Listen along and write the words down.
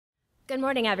Good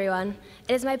morning, everyone.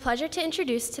 It is my pleasure to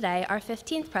introduce today our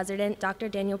 15th president, Dr.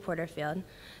 Daniel Porterfield.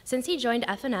 Since he joined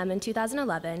F&M in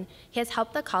 2011, he has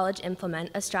helped the college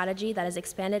implement a strategy that has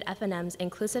expanded F&M's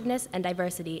inclusiveness and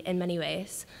diversity in many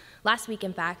ways. Last week,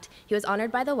 in fact, he was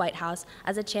honored by the White House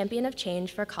as a champion of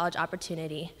change for college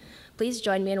opportunity. Please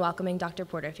join me in welcoming Dr.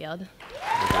 Porterfield.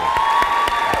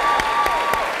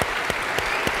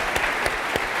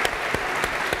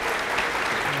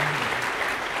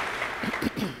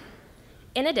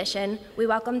 In addition, we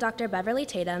welcome Dr. Beverly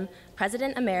Tatum,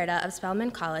 President Emerita of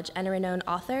Spelman College and a renowned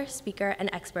author, speaker, and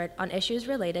expert on issues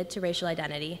related to racial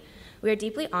identity. We are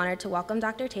deeply honored to welcome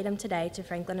Dr. Tatum today to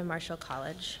Franklin and Marshall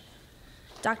College.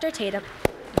 Dr. Tatum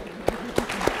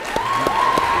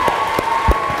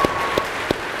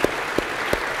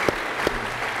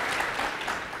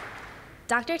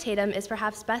is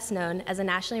perhaps best known as a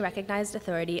nationally recognized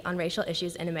authority on racial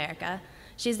issues in America.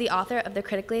 She's the author of the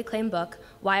critically acclaimed book,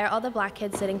 Why Are All the Black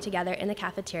Kids Sitting Together in the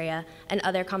Cafeteria, and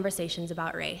Other Conversations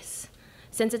About Race.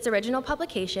 Since its original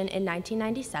publication in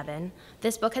 1997,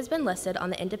 this book has been listed on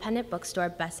the Independent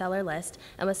Bookstore bestseller list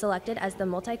and was selected as the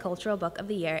Multicultural Book of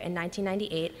the Year in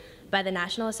 1998 by the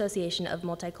National Association of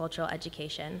Multicultural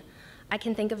Education. I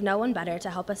can think of no one better to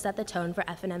help us set the tone for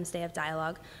F&M's Day of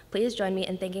Dialogue. Please join me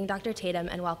in thanking Dr. Tatum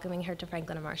and welcoming her to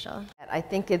Franklin and Marshall. I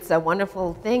think it's a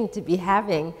wonderful thing to be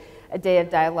having a day of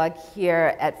dialogue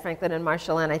here at Franklin and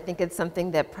Marshall, and I think it's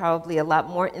something that probably a lot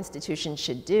more institutions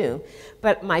should do.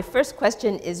 But my first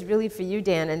question is really for you,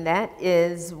 Dan, and that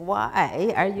is,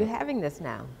 why are you having this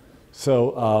now?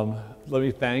 So let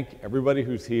me thank everybody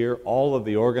who's here, all of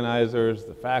the organizers,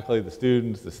 the faculty, the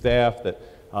students, the staff that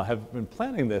have been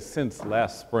planning this since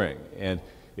last spring. And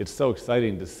it's so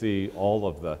exciting to see all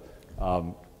of the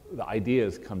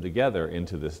ideas come together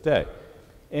into this day.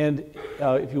 And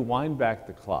if you wind back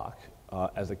the clock,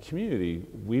 as a community,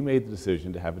 we made the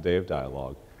decision to have a day of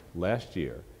dialogue last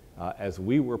year as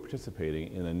we were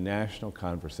participating in a national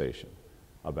conversation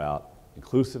about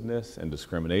inclusiveness and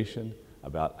discrimination,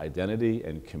 about identity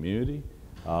and community,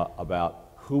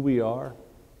 about who we are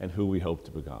and who we hope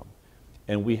to become.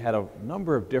 And we had a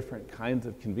number of different kinds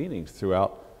of convenings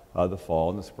throughout the fall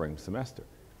and the spring semester.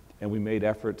 And we made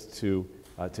efforts to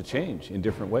change in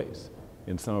different ways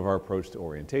in some of our approach to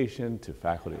orientation, to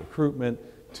faculty recruitment,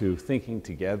 to thinking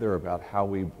together about how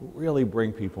we really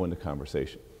bring people into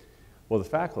conversation. Well, the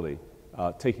faculty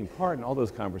taking part in all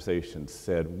those conversations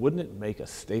said, wouldn't it make a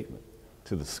statement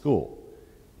to the school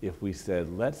if we said,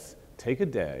 let's take a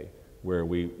day where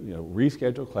we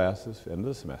reschedule classes at the end of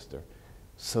the semester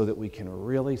so that we can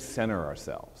really center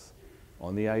ourselves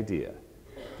on the idea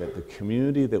that the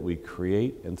community that we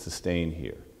create and sustain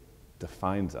here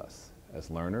defines us as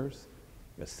learners,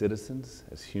 as citizens,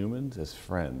 as humans, as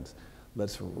friends.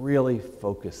 Let's really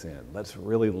focus in. Let's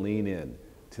really lean in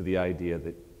to the idea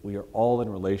that we are all in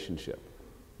relationship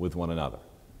with one another.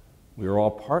 We are all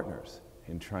partners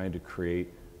in trying to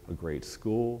create a great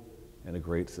school and a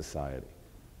great society.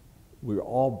 We're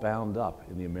all bound up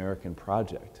in the American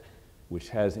project, which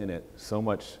has in it so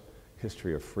much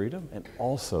history of freedom and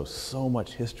also so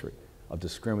much history of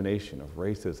discrimination, of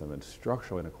racism and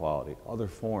structural inequality, other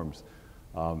forms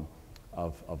of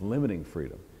limiting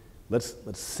freedom. Let's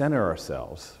center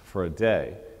ourselves for a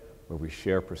day where we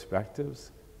share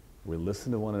perspectives, we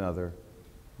listen to one another,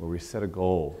 where we set a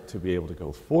goal to be able to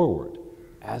go forward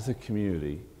as a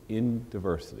community in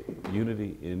diversity,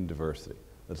 unity in diversity.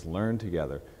 Let's learn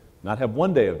together, not have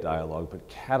one day of dialogue, but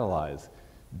catalyze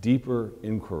deeper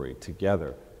inquiry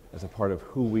together as a part of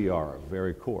who we are,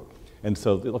 very core. And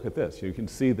so look at this. You can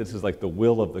see this is like the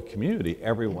will of the community.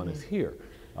 Everyone is here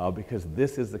because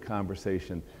this is the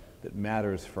conversation that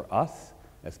matters for us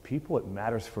as people. It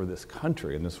matters for this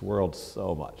country and this world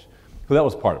so much. So that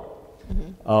was part of it.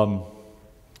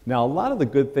 Now, a lot of the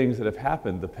good things that have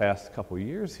happened the past couple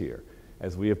years here,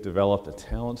 as we have developed a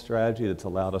talent strategy that's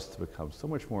allowed us to become so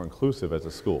much more inclusive as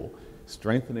a school,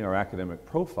 strengthening our academic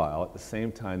profile at the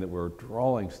same time that we're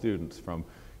drawing students from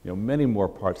many more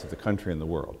parts of the country and the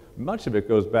world. Much of it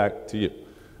goes back to you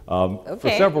for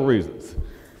several reasons.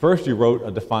 First, you wrote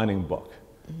a defining book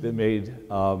that made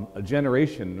a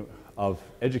generation of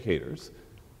educators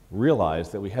realize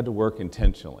that we had to work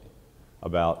intentionally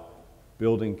about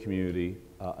building community,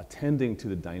 attending to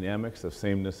the dynamics of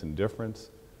sameness and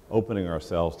difference, opening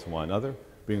ourselves to one another,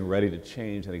 being ready to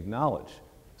change and acknowledge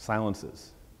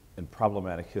silences and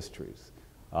problematic histories,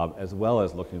 as well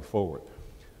as looking forward.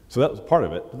 So that was part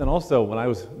of it. But then also, when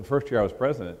the first year I was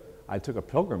president, I took a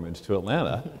pilgrimage to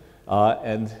Atlanta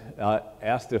and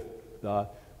asked if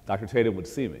Dr. Tatum would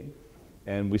see me.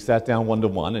 And we sat down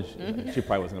one-to-one, and she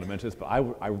probably wasn't going to mention this, but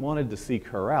I wanted to seek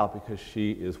her out because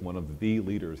she is one of the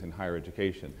leaders in higher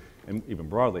education, and even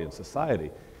broadly in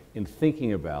society, in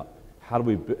thinking about how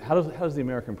does the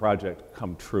American project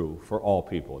come true for all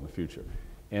people in the future.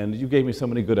 And you gave me so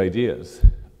many good ideas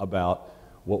about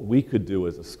what we could do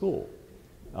as a school.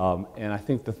 And I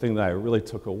think the thing that I really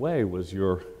took away was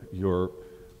your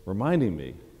reminding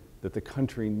me that the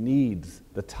country needs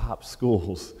the top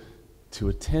schools to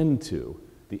attend to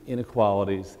the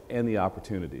inequalities and the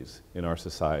opportunities in our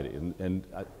society. And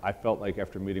I felt like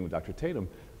after meeting with Dr. Tatum,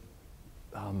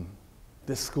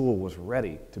 this school was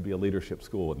ready to be a leadership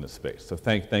school in this space. So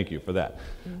thank you for that.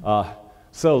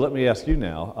 So let me ask you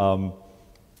now,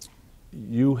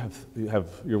 you're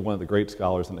one of the great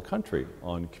scholars in the country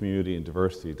on community and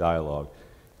diversity dialogue,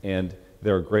 and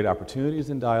there are great opportunities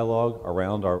in dialogue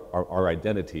around our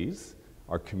identities,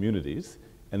 our communities,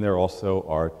 and there also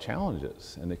are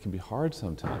challenges, and it can be hard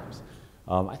sometimes.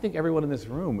 I think everyone in this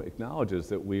room acknowledges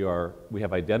that we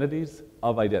have identities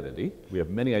of identity, we have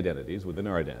many identities within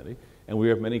our identity, and we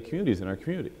have many communities in our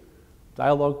community.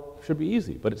 Dialogue should be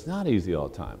easy, but it's not easy all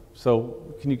the time.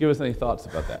 So can you give us any thoughts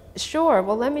about that? Sure.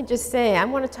 Well, let me just say, I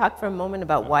want to talk for a moment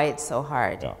about why it's so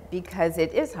hard, because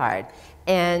it is hard.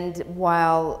 And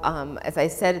while, as I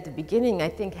said at the beginning, I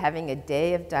think having a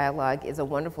day of dialogue is a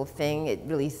wonderful thing. It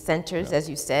really centers, as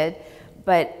you said,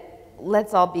 but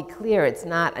let's all be clear, it's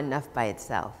not enough by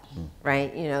itself,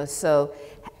 right? You know, so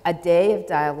a day of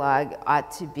dialogue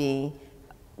ought to be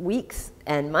weeks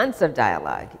and months of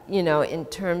dialogue, you know, in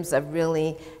terms of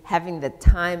really having the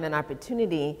time and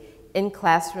opportunity in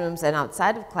classrooms and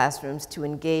outside of classrooms to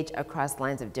engage across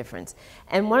lines of difference.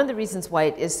 And one of the reasons why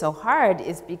it is so hard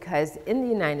is because in the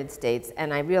United States,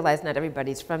 and I realize not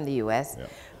everybody's from the US,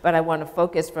 but I want to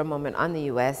focus for a moment on the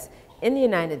US, in the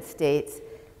United States,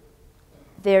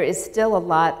 there is still a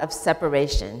lot of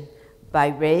separation by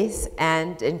race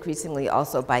and increasingly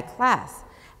also by class.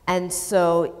 And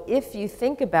so if you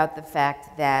think about the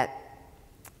fact that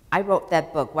I wrote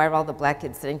that book, Why Are All the Black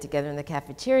Kids Sitting Together in the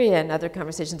Cafeteria, and Other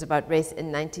Conversations About Race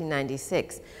in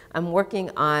 1996. I'm working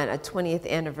on a 20th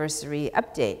anniversary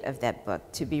update of that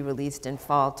book to be released in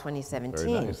fall 2017.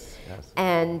 Very nice. Yes.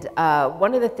 And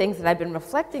one of the things that I've been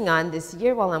reflecting on this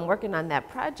year while I'm working on that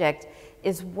project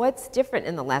is what's different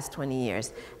in the last 20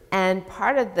 years. And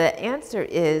part of the answer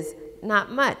is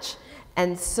not much.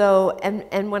 And so,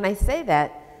 and when I say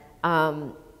that,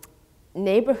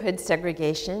 neighborhood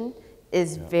segregation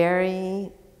is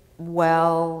very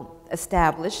well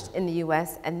established in the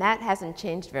US, and that hasn't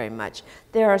changed very much.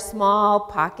 There are small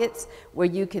pockets where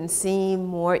you can see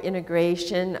more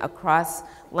integration across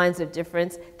lines of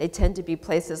difference. They tend to be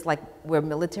places like where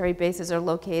military bases are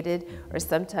located, or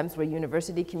sometimes where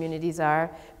university communities are,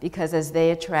 because as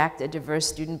they attract a diverse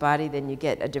student body, then you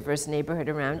get a diverse neighborhood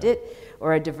around it,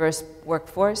 or a diverse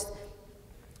workforce.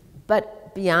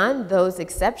 But beyond those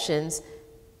exceptions,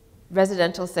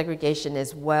 residential segregation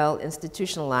is well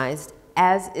institutionalized,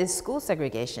 as is school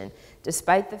segregation.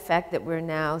 Despite the fact that we're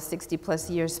now 60+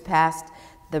 years past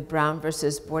the Brown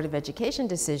versus Board of Education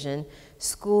decision,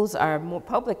 schools are more,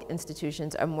 public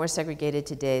institutions are more segregated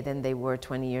today than they were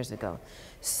 20 years ago.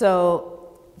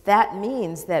 So that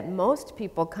means that most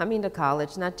people coming to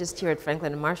college, not just here at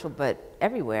Franklin and Marshall, but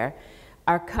everywhere,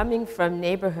 are coming from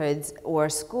neighborhoods or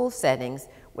school settings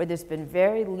where there's been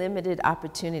very limited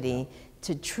opportunity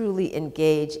to truly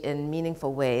engage in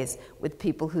meaningful ways with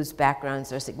people whose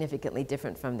backgrounds are significantly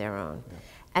different from their own.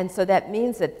 And so that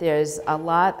means that there's a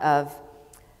lot of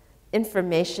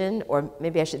information, or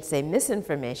maybe I should say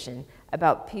misinformation,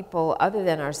 about people other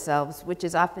than ourselves, which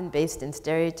is often based in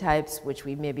stereotypes, which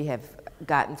we maybe have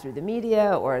gotten through the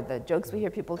media, or the jokes we hear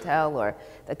people tell, or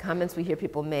the comments we hear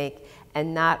people make,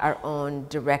 and not our own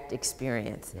direct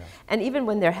experience. And even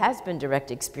when there has been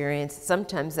direct experience,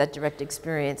 sometimes that direct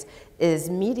experience is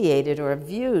mediated or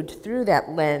viewed through that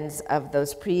lens of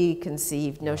those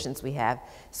preconceived notions we have.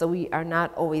 So we are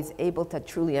not always able to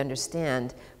truly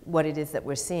understand what it is that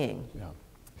we're seeing.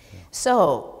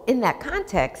 So in that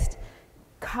context,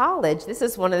 college, this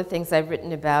is one of the things I've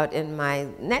written about in my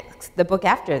the book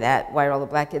after that, Why Are All the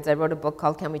Black Kids? I wrote a book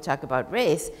called Can We Talk About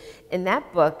Race? In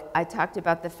that book, I talked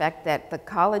about the fact that the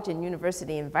college and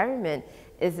university environment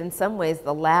is in some ways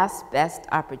the last best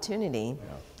opportunity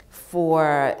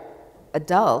for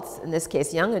adults, in this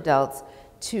case young adults,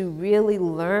 to really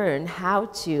learn how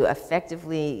to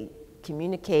effectively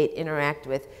communicate, interact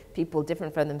with people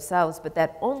different from themselves, but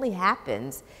that only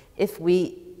happens if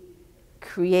we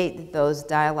create those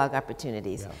dialogue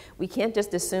opportunities. We can't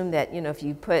just assume that, you know, if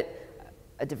you put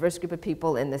a diverse group of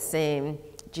people in the same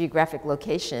geographic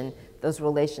location, those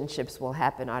relationships will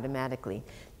happen automatically.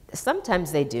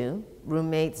 Sometimes they do.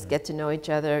 Roommates get to know each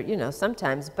other, you know,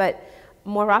 sometimes. But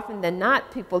more often than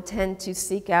not, people tend to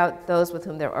seek out those with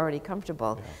whom they're already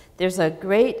comfortable. Yeah. There's a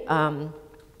great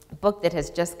book that has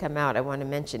just come out, I want to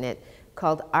mention it,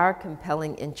 called Our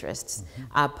Compelling Interests,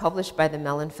 published by the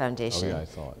Mellon Foundation. Oh, yeah, I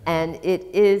saw it. And it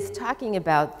is talking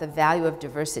about the value of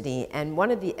diversity. And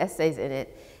one of the essays in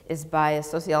it is by a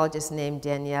sociologist named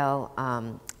Danielle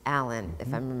Allen,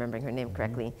 if I'm remembering her name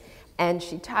correctly. And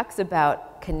she talks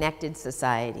about connected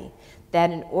society,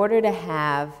 that in order to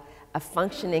have a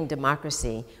functioning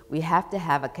democracy, we have to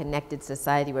have a connected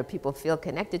society where people feel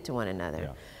connected to one another.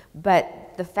 Yeah.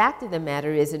 But the fact of the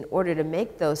matter is, in order to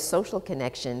make those social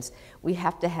connections, we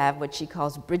have to have what she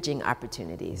calls bridging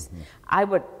opportunities. I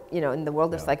would, you know, in the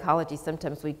world of psychology,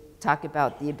 sometimes we talk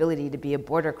about the ability to be a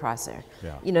border crosser.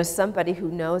 Yeah. You know, somebody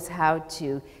who knows how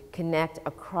to connect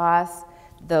across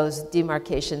those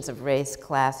demarcations of race,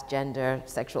 class, gender,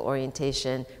 sexual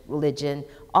orientation, religion,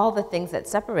 all the things that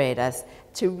separate us,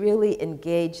 to really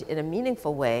engage in a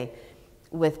meaningful way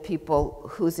with people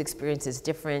whose experience is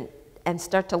different and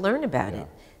start to learn about it,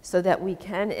 so that we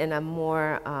can, in a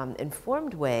more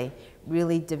informed way,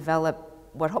 really develop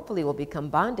what hopefully will become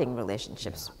bonding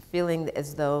relationships, feeling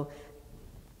as though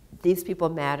these people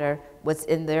matter, what's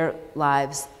in their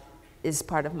lives is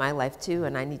part of my life too,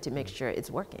 and I need to make sure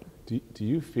it's working. Do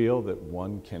you feel that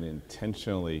one can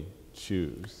intentionally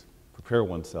choose, prepare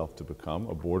oneself to become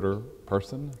a border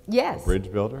person? Yes. A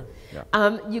bridge builder?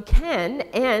 Yeah. You can,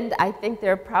 and I think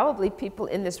there are probably people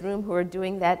in this room who are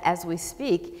doing that as we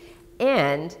speak,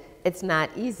 and it's not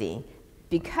easy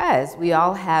because we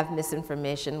all have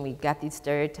misinformation. We've got these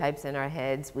stereotypes in our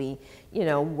heads. We, you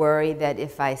know, worry that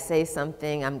if I say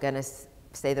something, I'm going to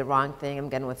say the wrong thing, I'm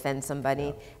going to offend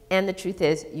somebody. And the truth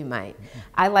is, you might.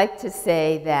 I like to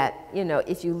say that, you know,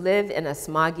 if you live in a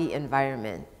smoggy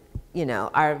environment, you know,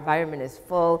 our environment is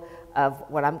full of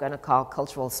what I'm going to call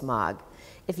cultural smog.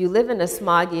 If you live in a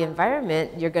smoggy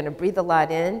environment, you're going to breathe a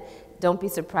lot in. Don't be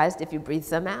surprised if you breathe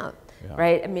some out,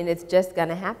 right? I mean, it's just going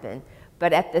to happen.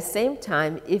 But at the same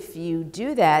time, if you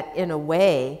do that in a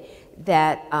way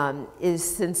that is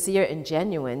sincere and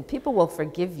genuine, people will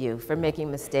forgive you for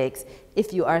making mistakes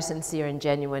if you are sincere and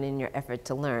genuine in your effort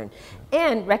to learn.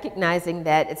 And recognizing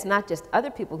that it's not just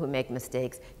other people who make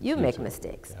mistakes, you make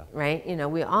mistakes, right? You know,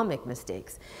 we all make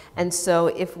mistakes. And so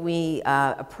if we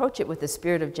approach it with a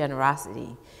spirit of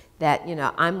generosity, that, you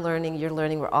know, I'm learning, you're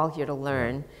learning, we're all here to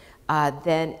learn,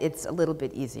 then it's a little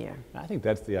bit easier. I think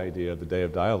that's the idea of the Day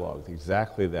of Dialogue,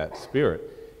 exactly that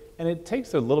spirit. And it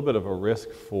takes a little bit of a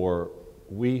risk for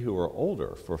we who are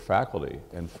older, for faculty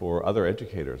and for other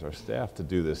educators, our staff, to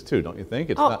do this too, don't you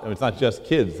think? It's not just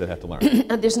kids that have to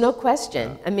learn. There's no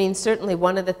question. I mean, certainly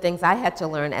one of the things I had to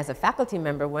learn as a faculty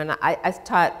member when I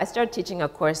started teaching a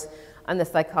course on the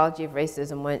psychology of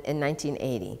racism in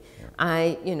 1980.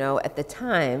 I, you know, at the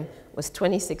time was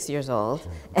 26 years old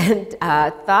and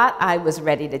thought I was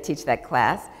ready to teach that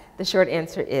class. The short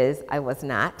answer is I was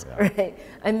not, right?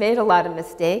 I made a lot of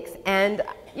mistakes, and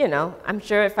you know, I'm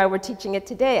sure if I were teaching it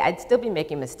today, I'd still be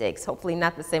making mistakes, hopefully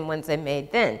not the same ones I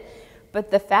made then. But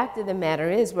the fact of the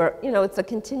matter is, you know, it's a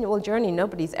continual journey.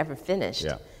 Nobody's ever finished.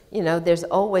 You know, there's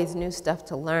always new stuff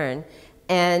to learn,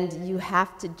 and you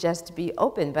have to just be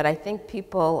open. But I think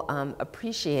people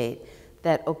appreciate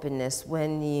that openness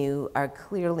when you are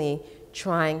clearly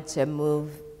trying to move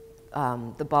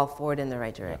the ball forward in the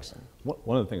right direction.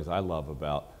 One of the things I love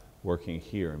about working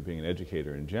here and being an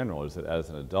educator in general is that as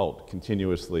an adult,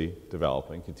 continuously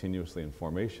developing, continuously in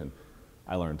formation,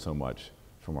 I learn so much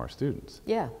from our students.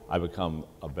 I become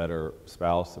a better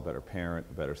spouse, a better parent,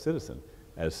 a better citizen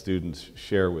as students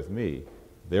share with me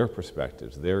their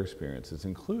perspectives, their experiences,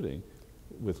 including,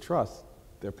 with trust,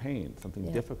 their pain,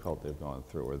 something difficult they've gone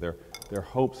through, or their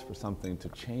hopes for something to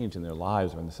change in their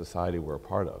lives or in the society we're a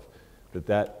part of.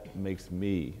 That makes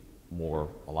me more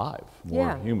alive,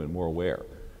 more human, more aware.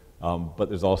 But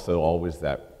there's also always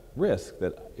that risk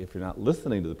that if you're not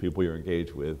listening to the people you're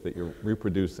engaged with, that you're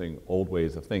reproducing old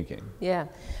ways of thinking.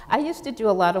 I used to do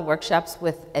a lot of workshops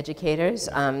with educators,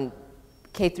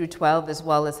 K through 12 as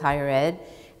well as higher ed,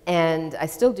 and I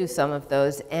still do some of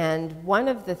those. And one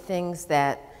of the things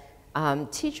that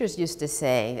teachers used to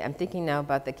say, I'm thinking now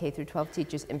about the K through 12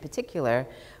 teachers in particular,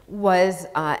 was,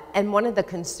 and one of the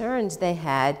concerns they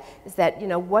had is that, you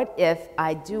know, what if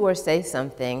I do or say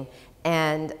something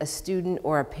and a student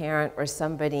or a parent or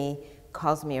somebody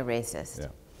calls me a racist?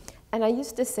 And I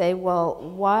used to say, well,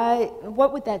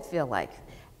 what would that feel like?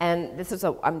 And this is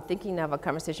I'm thinking now of a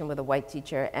conversation with a white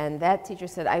teacher, and that teacher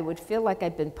said, I would feel like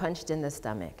I'd been punched in the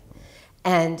stomach.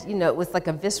 And, you know, it was like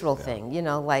a visceral thing, you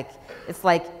know, like, it's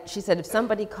like, she said, if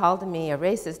somebody called me a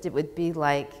racist, it would be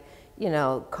like, you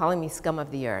know, calling me scum of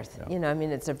the earth. You know, I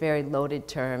mean, it's a very loaded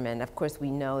term, and of course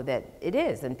we know that it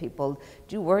is, and people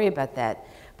do worry about that.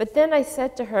 But then I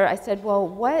said to her, I said, well,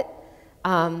 what,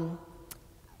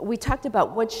 we talked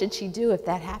about what should she do if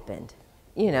that happened,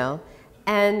 you know?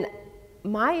 And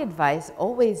my advice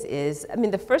always is, I mean,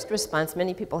 the first response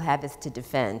many people have is to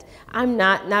defend. I'm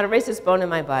not a racist bone in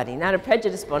my body, not a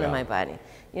prejudiced bone in my body.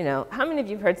 You know, how many of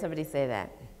you have heard somebody say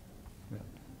that?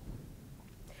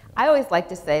 I always like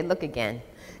to say, look again,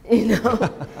 you know?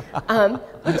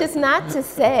 Which is not to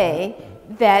say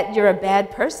that you're a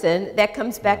bad person. That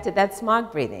comes back to that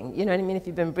smog breathing. You know what I mean? If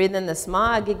you've been breathing the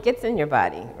smog, it gets in your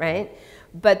body, right?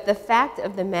 But the fact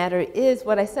of the matter is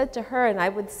what I said to her, and I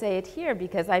would say it here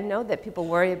because I know that people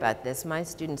worry about this. My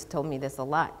students told me this a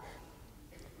lot.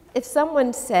 If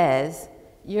someone says,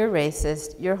 you're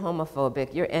racist, you're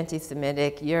homophobic, you're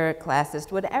anti-Semitic, you're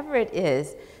classist, whatever it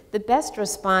is, the best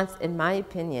response, in my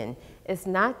opinion, is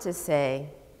not to say,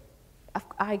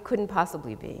 I couldn't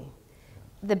possibly be.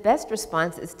 The best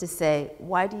response is to say,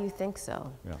 why do you think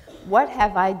so? Yeah. What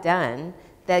have I done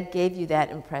that gave you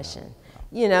that impression?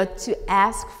 You know, to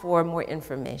ask for more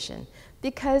information.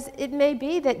 Because it may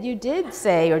be that you did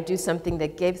say or do something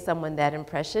that gave someone that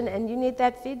impression, and you need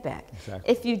that feedback. Exactly.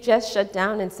 If you just shut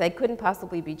down and say, couldn't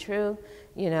possibly be true,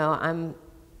 you know, I'm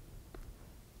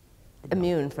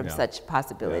immune from such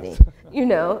possibility. Yes. You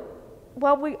know,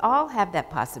 well, we all have that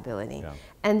possibility. Yeah.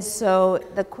 And so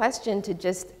the question to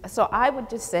just, so I would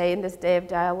just say in this day of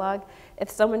dialogue, if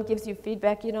someone gives you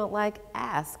feedback you don't like,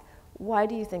 ask, why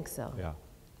do you think so? Yeah.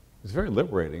 It's very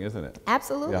liberating, isn't it?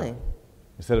 Absolutely. Yeah.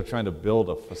 Instead of trying to build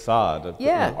a facade of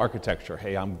architecture,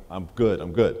 hey, I'm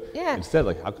good. Yeah. Instead,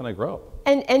 like, how can I grow?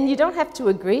 And you don't have to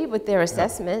agree with their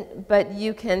assessment, but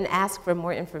you can ask for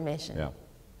more information. Yeah,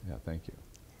 yeah, thank you.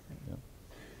 Yeah.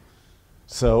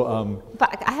 So,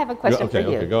 but I have a question for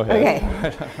you. Okay, go ahead.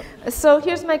 Okay. So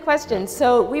here's my question.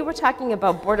 So we were talking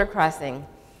about border crossing,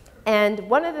 and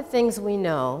one of the things we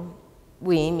know,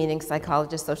 we, meaning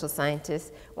psychologists, social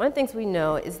scientists, one of the things we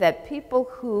know is that people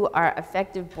who are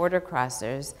effective border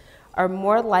crossers are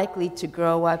more likely to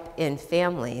grow up in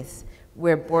families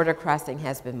where border crossing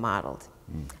has been modeled.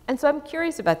 And so I'm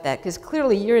curious about that, because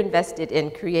clearly you're invested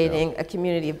in creating a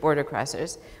community of border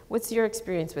crossers. What's your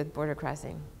experience with border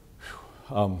crossing?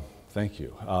 Thank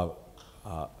you. I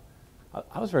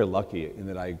was very lucky in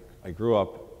that I grew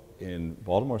up in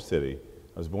Baltimore City.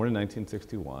 I was born in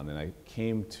 1961, and I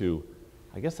came to,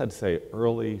 I guess I'd say,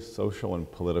 early social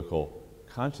and political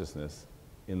consciousness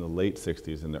in the late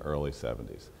 60s and the early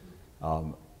 70s.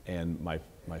 And my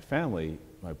family,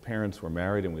 my parents were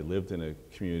married, and we lived in a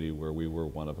community where we were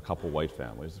one of a couple white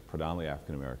families, a predominantly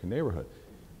African-American neighborhood.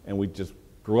 And we just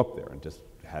grew up there and just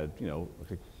had, you know,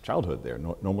 like a childhood there,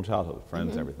 normal childhood,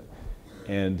 friends, everything.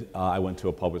 And I went to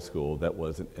a public school that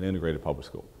was an integrated public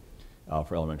school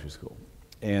for elementary school.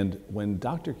 And when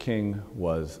Dr. King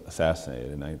was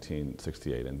assassinated in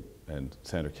 1968 and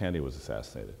Senator Kennedy was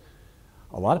assassinated,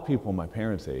 a lot of people my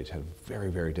parents' age had a very,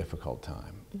 very difficult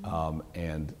time.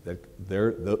 And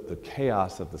the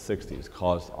chaos of the 60s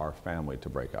caused our family to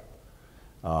break up.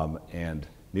 And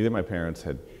neither of my parents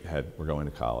were going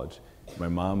to college. My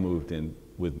mom moved in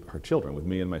with her children, with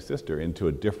me and my sister, into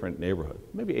a different neighborhood,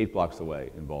 maybe 8 blocks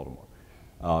away in Baltimore.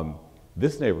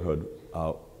 This neighborhood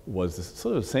was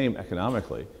sort of the same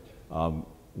economically,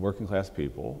 working class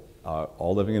people,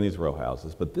 all living in these row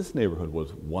houses, but this neighborhood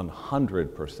was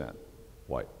 100%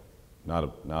 white, not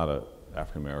a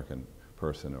African American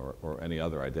person or any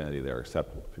other identity there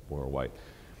except people who are white.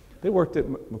 They worked at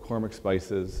McCormick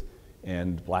Spices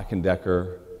and Black &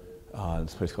 Decker,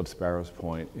 this place called Sparrows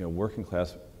Point, you know, working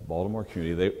class Baltimore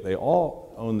community. They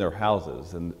all owned their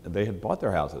houses, and they had bought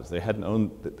their houses. They hadn't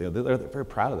owned, they're very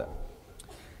proud of that.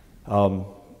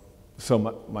 So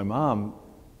my mom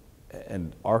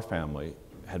and our family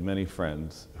had many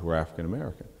friends who were African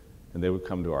American, and they would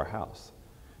come to our house.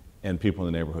 And people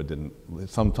in the neighborhood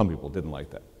some people didn't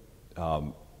like that.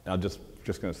 I'm just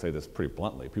going to say this pretty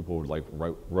bluntly. People would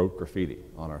wrote graffiti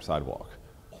on our sidewalk,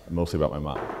 mostly about my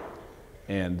mom.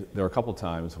 And there were a couple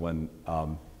times when,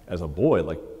 as a boy,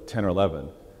 like 10 or 11,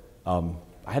 I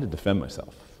had to defend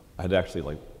myself. I had to actually,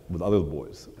 like, with other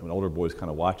boys, and older boys kind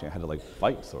of watching, I had to like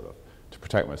fight sort of to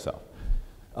protect myself.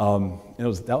 And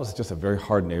that was just a very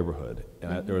hard neighborhood.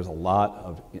 And there was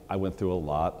I went through a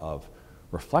lot of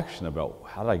reflection about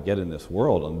how did I get in this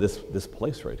world, on this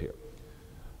place right here.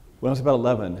 When I was about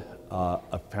 11,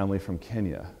 a family from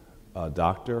Kenya, a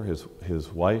doctor, his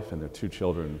wife, and their 2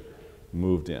 children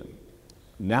moved in.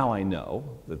 Now I know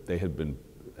that they had been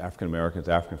African Americans,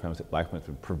 African families, black families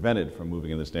have been prevented from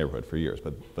moving in this neighborhood for years,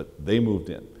 but they moved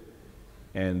in.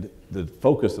 And the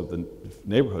focus of the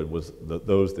neighborhood was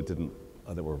those that didn't,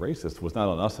 that were racist was not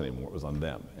on us anymore, it was on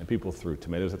them. And people threw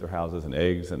tomatoes at their houses and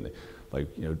eggs and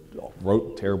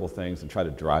wrote terrible things and tried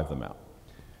to drive them out.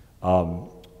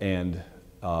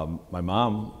 My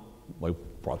mom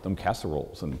brought them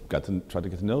casseroles and tried to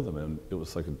get to know them, and it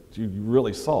was like you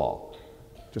really saw,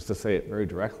 just to say it very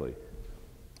directly,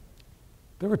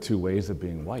 there were two ways of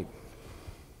being white.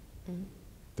 Mm-hmm.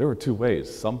 There were two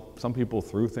ways. Some people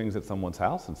threw things at someone's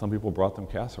house, and some people brought them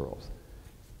casseroles.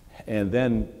 And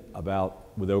then in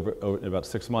about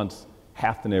 6 months,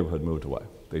 half the neighborhood moved away.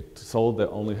 They sold the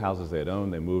only houses they had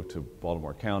owned. They moved to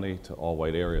Baltimore County, to all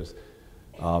white areas.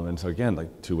 And so again,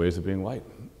 two ways of being white.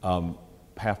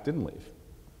 Half didn't leave.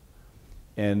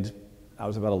 And I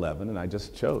was about 11, and I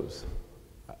just chose.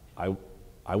 I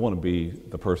want to be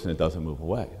the person that doesn't move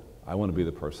away. I want to be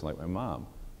the person like my mom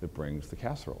that brings the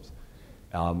casseroles.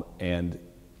 And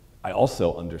I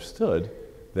also understood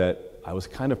that I was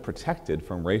kind of protected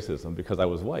from racism because I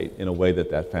was white in a way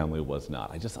that family was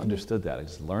not. I just understood that. I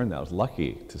just learned that. I was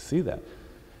lucky to see that.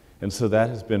 And so that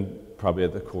has been probably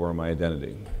at the core of my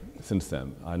identity since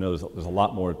then. I know there's a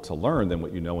lot more to learn than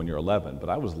what you know when you're 11, but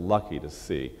I was lucky to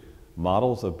see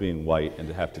models of being white and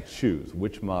to have to choose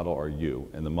which model are you.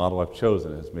 And the model I've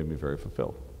chosen has made me very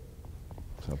fulfilled.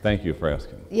 So thank you for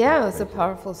asking. Yeah, it's a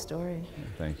powerful story.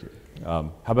 Thank you.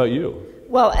 How about you?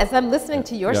 Well, as I'm listening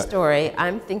to your story,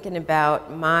 I'm thinking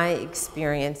about my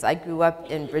experience. I grew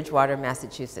up in Bridgewater,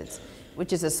 Massachusetts,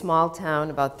 which is a small town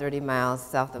about 30 miles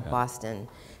south of Boston.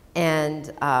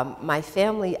 And my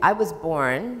family, I was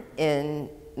born in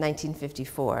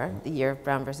 1954, the year of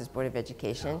Brown versus Board of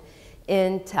Education,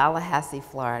 in Tallahassee,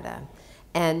 Florida.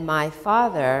 And my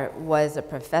father was a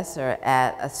professor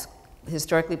at a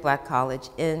historically black college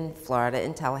in Florida,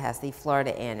 in Tallahassee,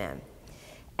 Florida A&M.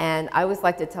 And I always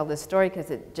like to tell this story because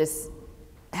it just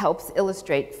helps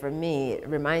illustrate for me, it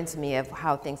reminds me of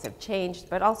how things have changed,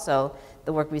 but also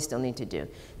the work we still need to do.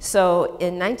 So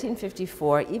in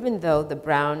 1954, even though the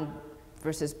Brown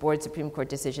versus Board Supreme Court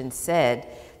decision said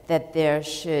that there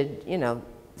should,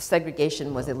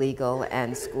 segregation was illegal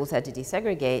and schools had to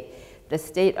desegregate, the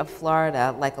state of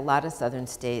Florida, like a lot of southern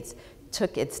states,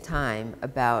 took its time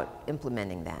about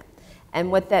implementing that. And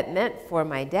what that meant for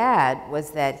my dad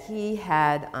was that he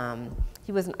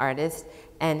was an artist,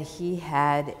 and he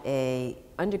had an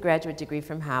undergraduate degree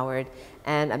from Howard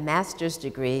and a master's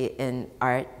degree in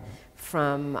art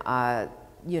from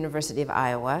University of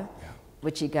Iowa,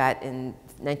 which he got in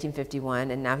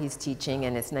 1951, and now he's teaching,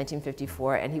 and it's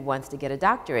 1954, and he wants to get a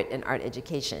doctorate in art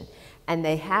education. And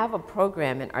they have a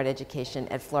program in art education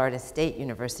at Florida State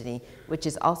University, which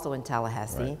is also in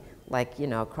Tallahassee,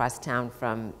 across town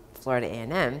from Florida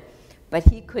A&M, but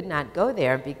he could not go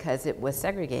there because it was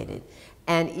segregated.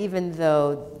 And even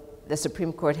though the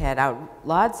Supreme Court had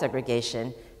outlawed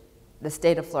segregation, the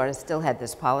state of Florida still had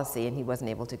this policy, and he wasn't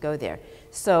able to go there.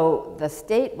 So the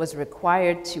state was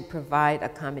required to provide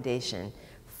accommodation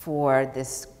for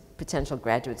this potential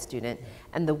graduate student,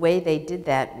 and the way they did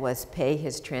that was pay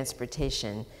his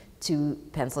transportation to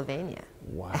Pennsylvania,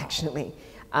 actually.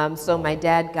 So my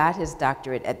dad got his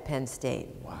doctorate at Penn State.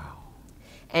 Wow.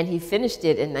 And he finished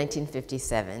it in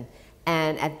 1957.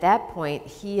 And at that point,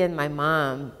 he and my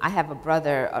mom, I have an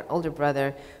older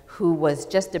brother, who was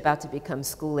just about to become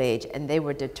school age, and they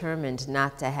were determined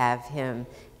not to have him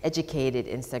educated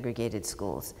in segregated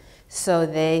schools. So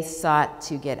they sought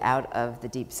to get out of the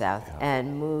Deep South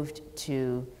and moved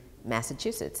to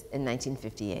Massachusetts in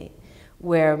 1958,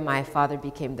 where my father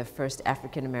became the first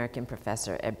African-American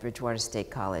professor at Bridgewater State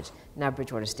College, now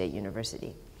Bridgewater State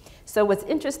University. So what's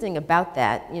interesting about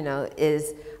that,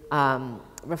 is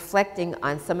reflecting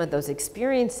on some of those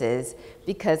experiences,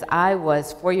 because I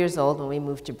was 4 years old when we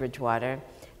moved to Bridgewater,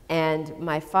 and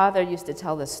my father used to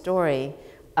tell the story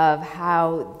of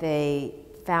how they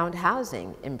found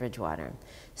housing in Bridgewater.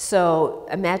 So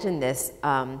imagine this.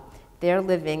 They were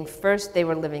living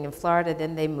in Florida,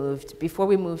 then they moved. Before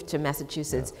we moved to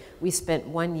Massachusetts, we spent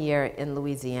 1 year in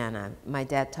Louisiana. My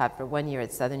dad taught for 1 year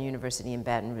at Southern University in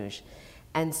Baton Rouge.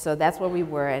 And so that's where we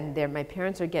were, and there my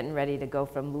parents are getting ready to go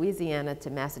from Louisiana to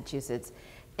Massachusetts,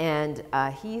 and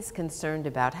he's concerned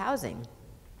about housing.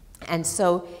 And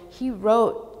so he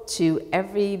wrote to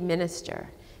every minister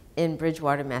in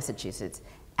Bridgewater, Massachusetts,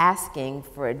 asking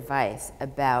for advice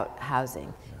about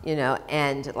housing,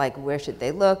 and where should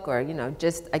they look, or,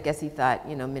 just, I guess he thought,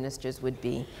 ministers would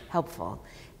be helpful.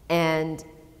 And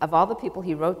of all the people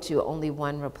he wrote to, only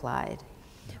one replied.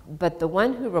 But the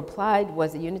one who replied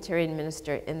was a Unitarian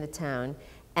minister in the town,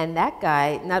 And that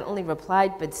guy not only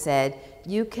replied, but said,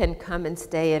 you can come and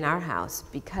stay in our house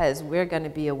because we're going to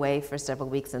be away for several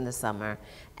weeks in the summer.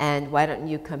 And why don't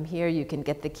you come here? You can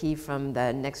get the key from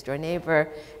the next door neighbor.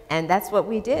 And that's what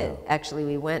we did. Yeah. Actually,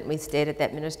 we went and we stayed at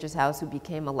that minister's house, who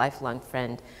became a lifelong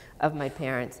friend of my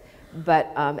parents.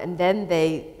 But, and then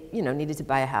they, needed to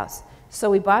buy a house. So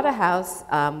we bought a house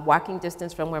walking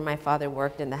distance from where my father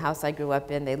worked, and the house I grew up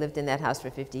in. They lived in that house for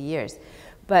 50 years.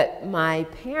 But my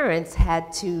parents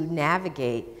had to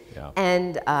navigate, yeah.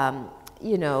 And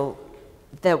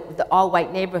the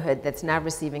all-white neighborhood that's now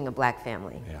receiving a black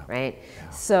family, yeah. Right? Yeah.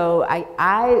 So I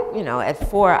at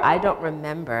 4, I don't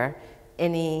remember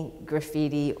any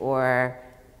graffiti or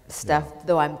stuff, yeah.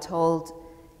 Though I'm told,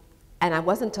 and I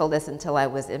wasn't told this until I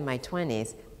was in my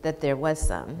 20s, that there was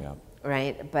some, yeah.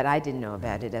 Right? But I didn't know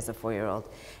about it as a 4-year-old.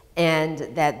 And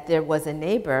that there was a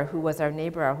neighbor who was our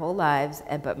neighbor our whole lives,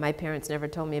 but my parents never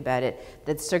told me about it,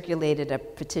 that circulated a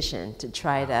petition to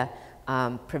try to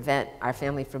prevent our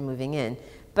family from moving in.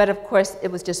 But of course,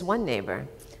 it was just one neighbor.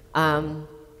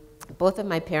 Both of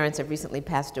my parents have recently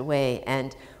passed away,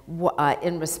 and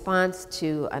in response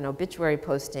to an obituary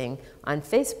posting on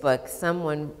Facebook,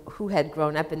 someone who had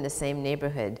grown up in the same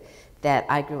neighborhood that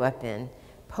I grew up in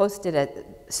posted a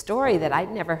story that I'd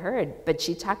never heard, but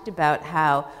she talked about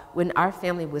how when our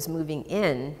family was moving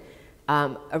in,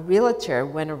 a realtor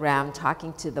went around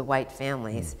talking to the white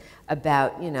families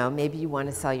about, maybe you want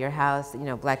to sell your house,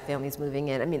 black families moving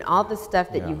in. I mean, all the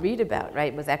stuff that, yeah. You read about,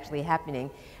 right, was actually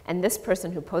happening. And this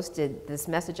person who posted this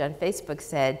message on Facebook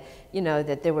said,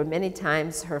 that there were many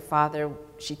times her father,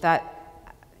 she thought,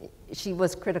 she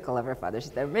was critical of her father. She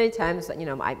said, there were many times,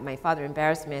 my father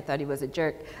embarrassed me, I thought he was a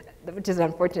jerk, which is an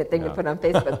unfortunate thing, yeah. To put on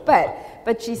Facebook.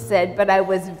 But she said, but I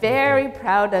was very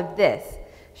proud of this.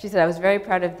 She said, I was very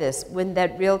proud of this. When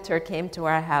that realtor came to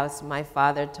our house, my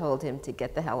father told him to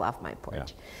get the hell off my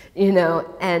porch. Yeah.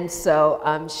 And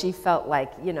so she felt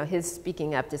like, his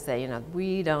speaking up to say,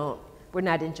 we're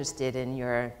not interested in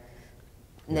your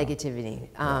negativity,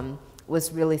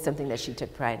 was really something that she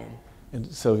took pride in. And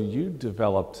so you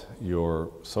developed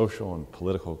your social and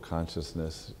political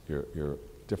consciousness, your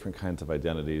different kinds of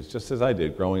identities, just as I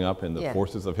did, growing up in the yeah.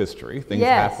 forces of history. Things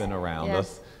yes. happen around yes.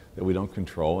 us that we don't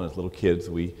control, and as little kids,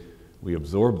 we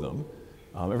absorb them.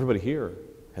 Everybody here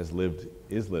is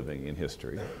living in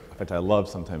history. In fact, I love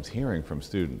sometimes hearing from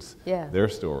students yeah. their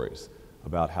stories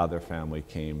about how their family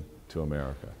came to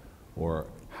America, or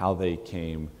how they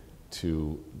came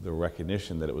to the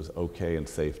recognition that it was okay and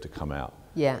safe to come out.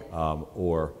 Yeah.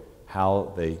 Or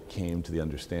how they came to the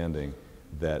understanding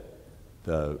that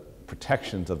the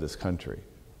protections of this country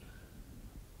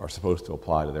are supposed to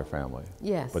apply to their family,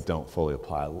 yes. but don't fully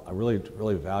apply. I really,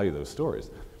 really value those stories.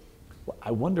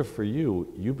 I wonder for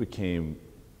you, you became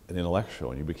an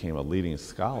intellectual and you became a leading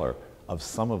scholar of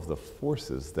some of the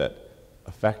forces that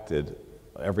affected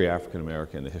every African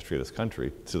American in the history of this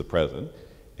country to the present,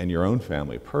 and your own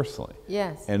family personally.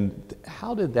 Yes. And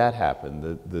how did that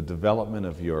happen, the development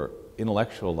of your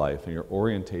intellectual life and your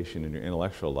orientation in your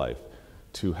intellectual life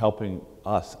to helping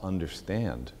us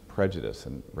understand prejudice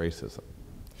and racism?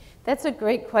 That's a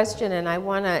great question, and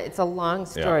it's a long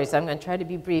story, yeah. So I'm going to try to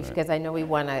be brief because I know we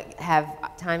want to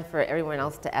have time for everyone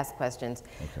else to ask questions.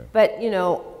 Okay. But,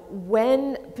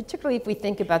 particularly if we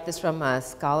think about this from a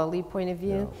scholarly point of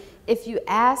view, yeah. If you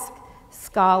ask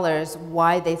scholars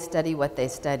why they study what they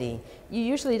study, you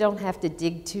usually don't have to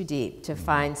dig too deep to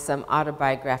find some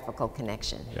autobiographical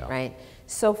connection, yeah. Right?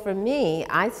 So for me,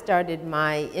 I started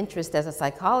my interest as a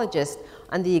psychologist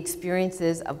on the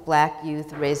experiences of black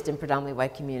youth raised in predominantly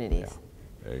white communities. Yeah.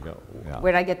 There you go. Yeah.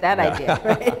 Where'd I get that yeah. idea,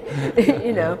 right?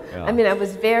 Yeah. I mean, I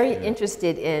was very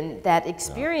interested in that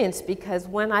experience because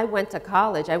when I went to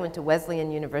college, I went to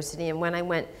Wesleyan University, and when I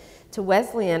went to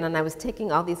Wesleyan and I was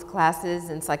taking all these classes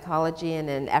in psychology and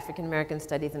in African American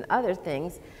studies and other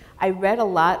things, I read a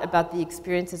lot about the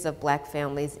experiences of black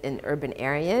families in urban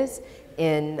areas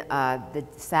in the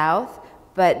South,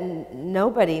 but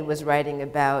nobody was writing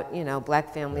about,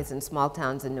 black families in small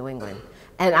towns in New England.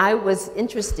 And I was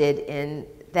interested in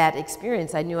that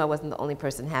experience. I knew I wasn't the only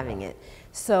person having it.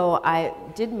 So I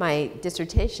did my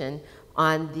dissertation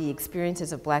on the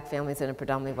experiences of black families in a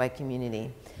predominantly white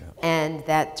community. Yeah. And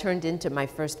that turned into my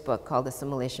first book called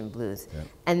Assimilation Blues. Yeah.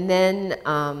 And then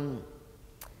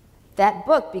that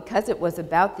book, because it was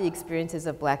about the experiences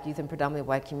of black youth in predominantly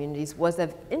white communities, was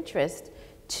of interest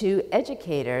to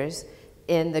educators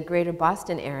in the greater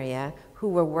Boston area who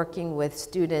were working with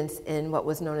students in what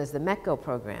was known as the METCO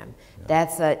program. Yeah.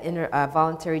 That's a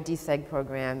voluntary deseg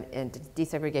program and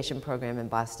desegregation program in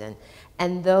Boston.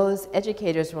 And those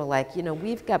educators were like,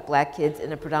 we've got black kids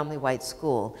in a predominantly white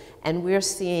school, and we're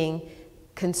seeing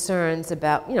concerns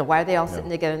about, you know, why are they all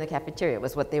sitting together in the cafeteria,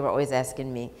 was what they were always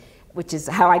asking me, which is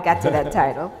how I got to that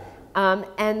title.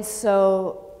 And so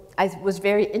I was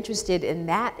very interested in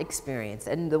that experience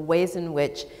and the ways in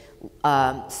which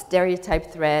stereotype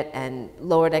threat and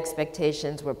lowered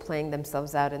expectations were playing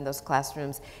themselves out in those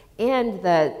classrooms, and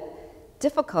the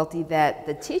difficulty that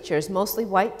the teachers, mostly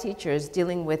white teachers,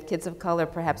 dealing with kids of color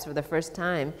perhaps for the first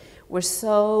time, were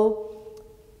so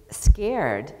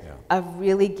scared of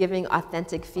really giving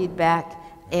authentic feedback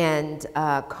and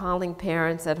calling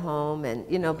parents at home, and,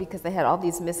 you know, because they had all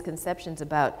these misconceptions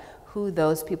about who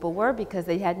those people were because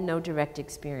they had no direct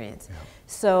experience.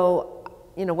 So,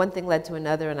 you know, one thing led to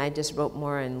another, and I just wrote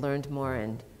more and learned more,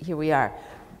 and here we are.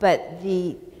 But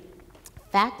the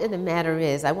fact of the matter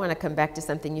is, I want to come back to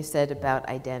something you said about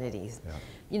identities.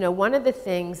 You know, one of the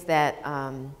things that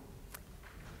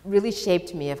really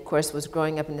shaped me, of course, was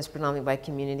growing up in this predominantly white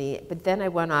community, but then I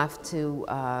went off to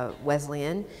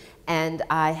Wesleyan, and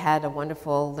I had a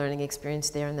wonderful learning experience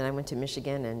there, and then I went to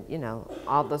Michigan, and, you know,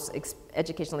 all those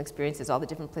educational experiences, all the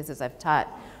different places I've taught.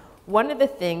 One of the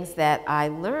things that I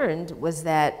learned was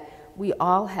that we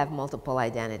all have multiple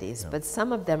identities, but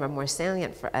some of them are more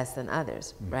salient for us than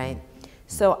others, right?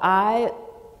 So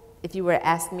if you were to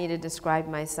ask me to describe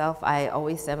myself, I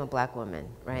always say I'm a black woman,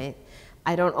 right?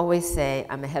 I don't always say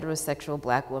I'm a heterosexual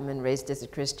black woman raised as a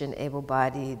Christian,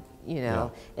 able-bodied, you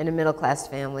know, in a middle-class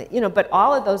family, you know, but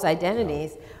all of those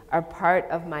identities are part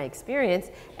of my experience.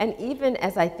 And even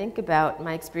as I think about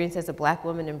my experience as a black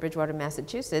woman in Bridgewater,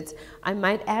 Massachusetts, I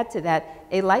might add to that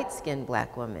a light-skinned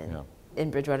black woman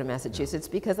in Bridgewater, Massachusetts,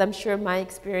 because I'm sure my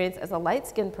experience as a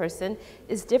light-skinned person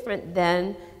is different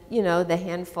than, you know, the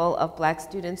handful of black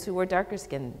students who were darker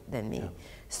skinned than me.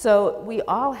 So we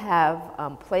all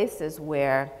have places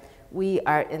where we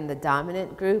are in the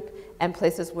dominant group and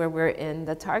places where we're in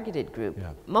the targeted group.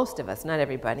 Most of us, not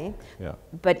everybody.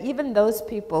 But even those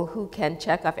people who can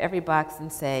check off every box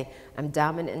and say, I'm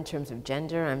dominant in terms of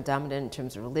gender, I'm dominant in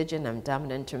terms of religion, I'm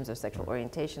dominant in terms of sexual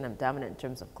orientation, I'm dominant in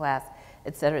terms of class,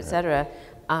 et cetera,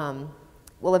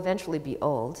 will eventually be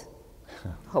old,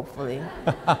 hopefully.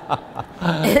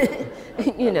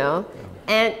 You know,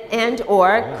 and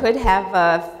or could have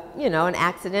a, you know, an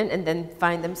accident and then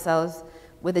find themselves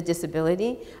with a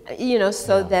disability, you know,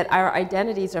 so that our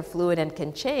identities are fluid and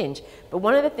can change. But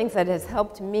one of the things that has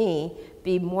helped me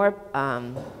be more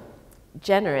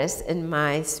generous in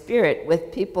my spirit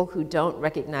with people who don't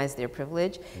recognize their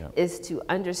privilege is to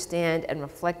understand and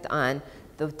reflect on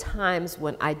the times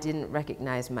when I didn't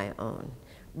recognize my own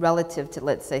relative to,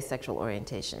 let's say, sexual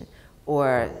orientation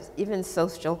or even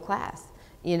social class.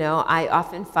 You know, I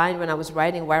often find when I was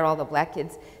writing Why Are All the Black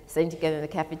Kids Sitting Together in the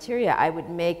Cafeteria, I would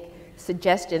make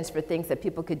suggestions for things that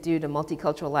people could do to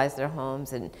multiculturalize their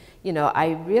homes. And, you know,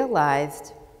 I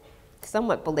realized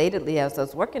somewhat belatedly as I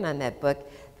was working on that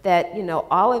book that, you know,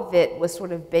 all of it was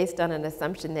sort of based on an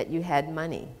assumption that you had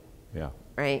money.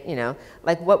 Right? You know,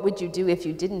 like what would you do if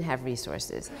you didn't have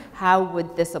resources? How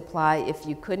would this apply if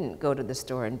you couldn't go to the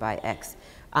store and buy X?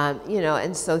 You know,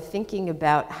 and so thinking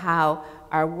about how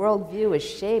our worldview is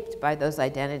shaped by those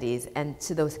identities, and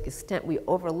to the extent we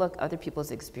overlook other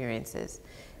people's experiences,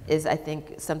 is, I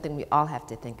think, something we all have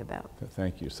to think about.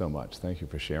 Thank you so much. Thank you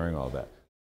for sharing all that.